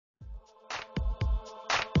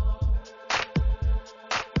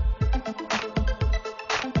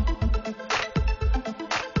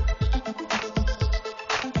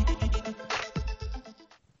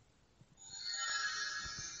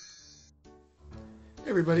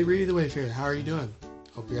everybody, Reedy the Wayfarer. How are you doing?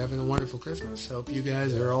 Hope you're having a wonderful Christmas. Hope you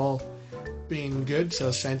guys are all being good,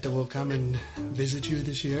 so Santa will come and visit you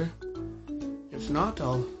this year. If not,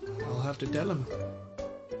 I'll have to tell him.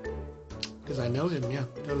 Because I know him, yeah,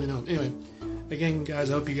 totally know him. Anyway, again,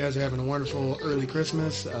 guys, I hope you guys are having a wonderful early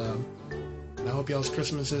Christmas. And I hope y'all's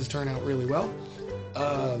Christmases turn out really well.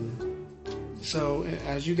 So,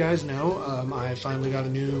 as you guys know, I finally got a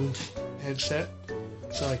new headset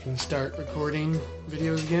so I can start recording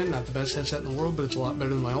videos again. Not the best headset in the world, but it's a lot better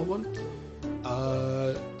than my old one.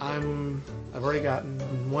 I've already gotten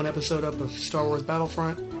one episode up of Star Wars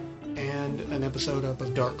Battlefront and an episode up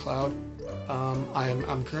of Dark Cloud.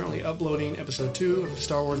 I'm currently uploading episode 2 of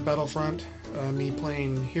Star Wars Battlefront, me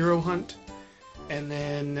playing Hero Hunt, and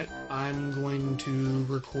then I'm going to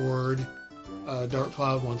record Dark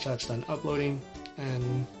Cloud once that's done uploading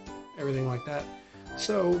and everything like that.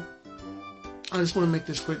 So I just want to make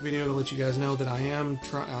this quick video to let you guys know that I'm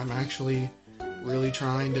actually really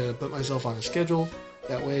trying to put myself on a schedule.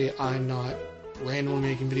 That way I'm not randomly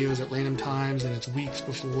making videos at random times and it's weeks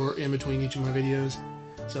before in between each of my videos.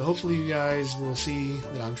 So hopefully you guys will see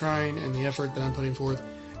that I'm trying and the effort that I'm putting forth.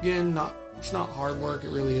 Again, it's not hard work, it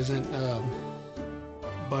really isn't,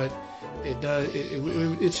 but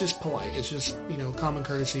it's just polite. It's just, common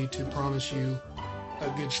courtesy to promise you a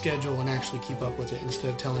good schedule and actually keep up with it instead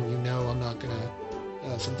of telling you no, I'm not gonna.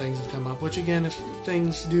 Some things have come up, which again, if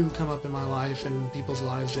things do come up in my life and people's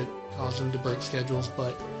lives that cause them to break schedules,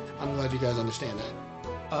 but I'm glad you guys understand that.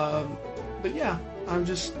 But yeah, I'm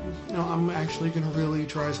just, I'm actually gonna really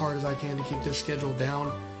try as hard as I can to keep this schedule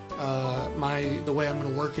down. The way I'm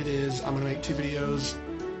gonna work it is I'm gonna make 2 videos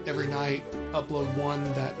every night, upload one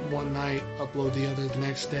that one night, upload the other the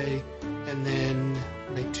next day, and then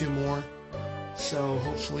make 2 more. So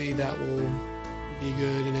hopefully that will be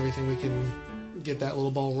good and everything. We can get that little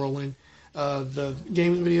ball rolling. The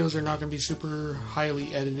gaming videos are not going to be super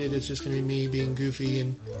highly edited. It's just going to be me being goofy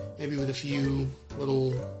and maybe with a few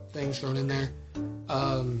little things thrown in there.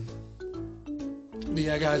 But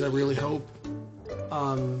yeah, guys, I really hope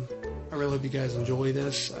you guys enjoy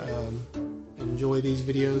this. Enjoy these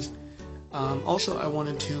videos. Also, I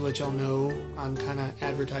wanted to let y'all know I'm kind of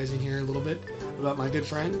advertising here a little bit about my good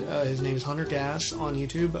friend. His name is Hunter Gas on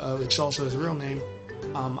YouTube. It's also his real name.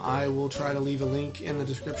 I will try to leave a link in the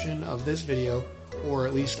description of this video, or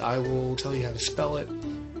at least I will tell you how to spell it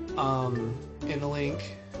in the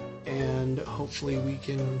link, and hopefully we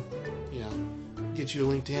can, get you a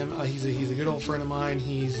link to him. He's a good old friend of mine.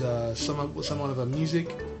 He's somewhat of a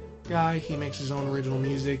music guy. He makes his own original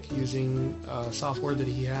music using software that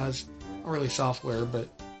he has. Not really software, but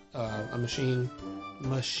machines.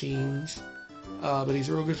 But he's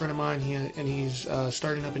a real good friend of mine. He's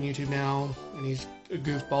starting up on YouTube now, and he's a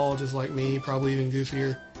goofball just like me, probably even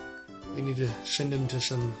goofier. We need to send him to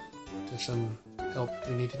some help.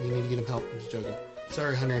 You need to get him help. I'm just joking.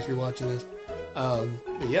 Sorry, Hunter, if you're watching this.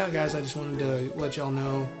 But yeah, guys, I just wanted to let y'all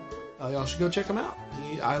know y'all should go check him out.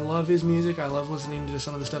 I love his music. I love listening to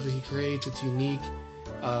some of the stuff that he creates. It's unique.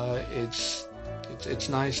 It's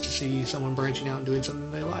nice to see someone branching out and doing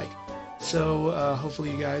something they like. So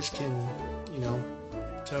hopefully you guys can,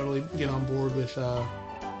 totally get on board with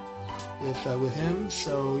him.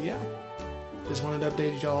 So yeah, just wanted to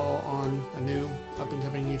update y'all on a new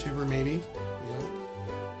up-and-coming YouTuber, maybe.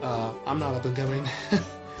 I'm not up-and-coming.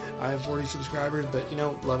 I have 40 subscribers, but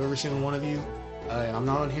love every single one of you. I'm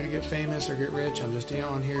not on here to get famous or get rich. I'm just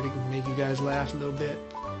on here to make you guys laugh a little bit.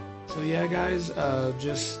 So yeah, guys,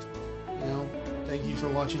 just thank you for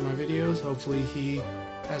watching my videos. Hopefully he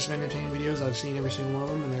has some entertaining videos. I've seen every single one of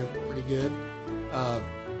them, and they're pretty good.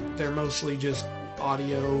 They're mostly just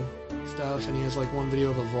audio stuff, and he has like one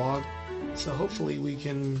video of a vlog. So hopefully we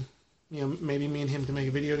can, maybe me and him can make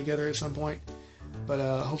a video together at some point. But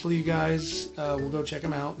hopefully you guys will go check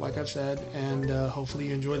him out, like I've said, and hopefully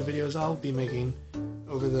you enjoy the videos I'll be making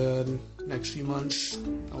over the next few months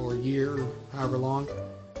or year, or however long.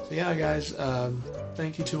 So yeah, guys,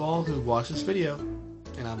 thank you to all who watched this video,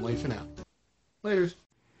 and I'm leaving out. Later.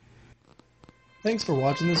 Thanks for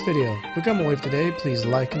watching this video. To become a wave today, please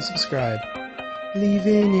like and subscribe.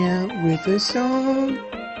 Leaving out with a song.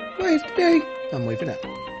 Wave today. I'm waving out.